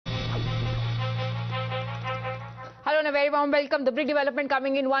and a very warm welcome. The big development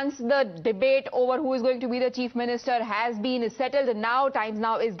coming in once the debate over who is going to be the Chief Minister has been settled. Now, Times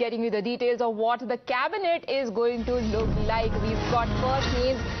Now is getting you the details of what the cabinet is going to look like. We've got first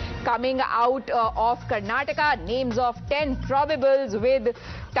names coming out of Karnataka, names of 10 probables with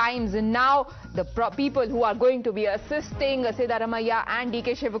Times Now. The people who are going to be assisting Siddaramaiah and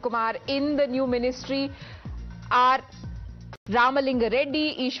D.K. Shivakumar in the new ministry are Ramalinga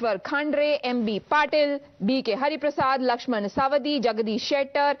Reddy, Ishwar Khandre, M.B. Patil, B.K. Hariprasad, Lakshman Savadi, Jagadish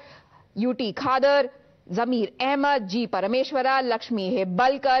Shettar, U.T. Khadar, Zamir Ahmed, G. Parmeshwar, Lakshmi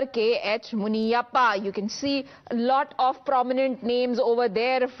Hebbalkar, K.H. Muniyappa. You can see a lot of prominent names over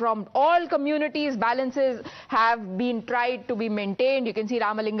there from all communities. Balances have been tried to be maintained. You can see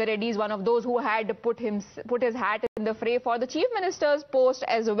Ramalinga Reddy is one of those who had put his hat in the fray for the Chief Minister's post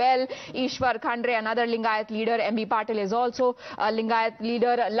as well. Ishwar Khandre, another Lingayat leader. M.B. Patil is also a Lingayat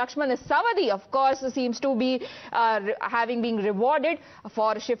leader. Lakshman Savadi, of course, seems to be having been rewarded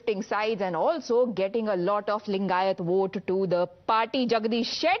for shifting sides and also getting a lot of Lingayat vote to the party.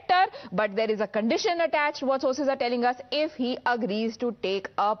 Jagadish Shettar, but there is a condition attached, what sources are telling us, if he agrees to take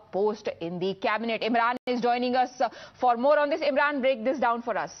a post in the cabinet. Imran is joining us for more on this. Imran, break this down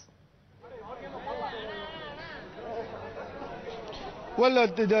for us. Well,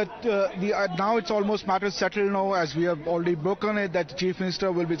 now it's almost matter settled now, as we have already broken it, that the Chief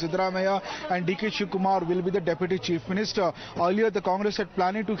Minister will be Siddaramaiah and D.K. Shivakumar will be the Deputy Chief Minister. Earlier, the Congress had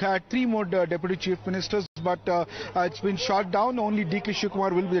planned to have 3 more Deputy Chief Ministers, but it's been shot down. Only D.K.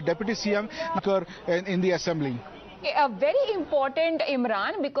 Shivakumar will be the Deputy CM in the Assembly. Very important,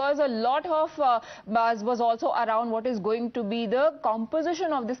 Imran, because a lot of buzz was also around what is going to be the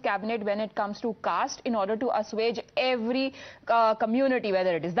composition of this cabinet when it comes to caste, in order to assuage every community,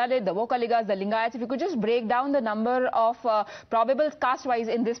 whether it is Dalit, the Vokaligas, the Lingayats. If you could just break down the number of probables caste-wise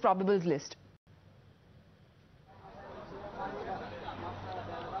in this probables list.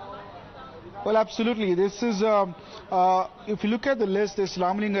 Well, absolutely. This is, if you look at the list, this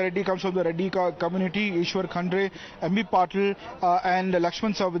Ramalinga Reddy comes from the Reddy community, Ishwar Khandre, M.B. Patil and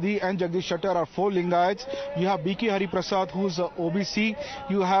Lakshman Savadi and Jagadish Shettar are 4 Lingayats. You have B.K. Hariprasad, who's OBC.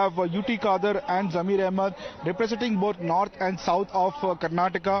 You have U.T. Khadar and Zamir Ahmed, representing both north and south of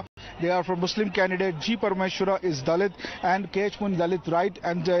Karnataka. They are from Muslim candidate. G. Parmeshwar is Dalit and K.H. Mun Dalit right,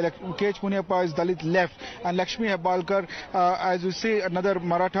 and K.H. Muniyappa is Dalit left. And Lakshmi Hebbalkar, as you say, another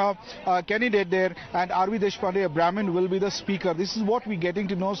Maratha candidate there, and R.V. Deshpande, a Brahmin, will be the speaker. This is what we're getting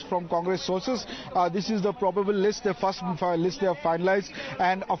to know from Congress sources. This is the probable list, the first list they have finalized,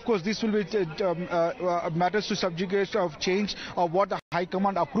 and of course this will be matters to subjugate of change of what the High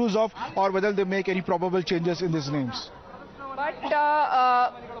Command approves of, or whether they make any probable changes in these names. But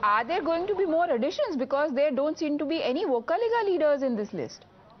are there going to be more additions, because there don't seem to be any Vokaliga leaders in this list?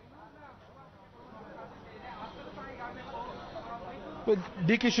 But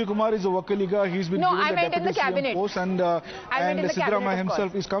D.K. Shivakumar is a Vokaliga. He's been given the Deputy CM post, and Siddaramaiah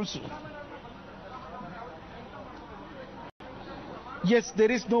himself comes. Yes, there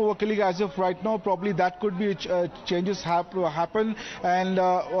is no Vokaliga as of right now. Probably that could be changes happen, and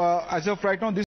as of right now, this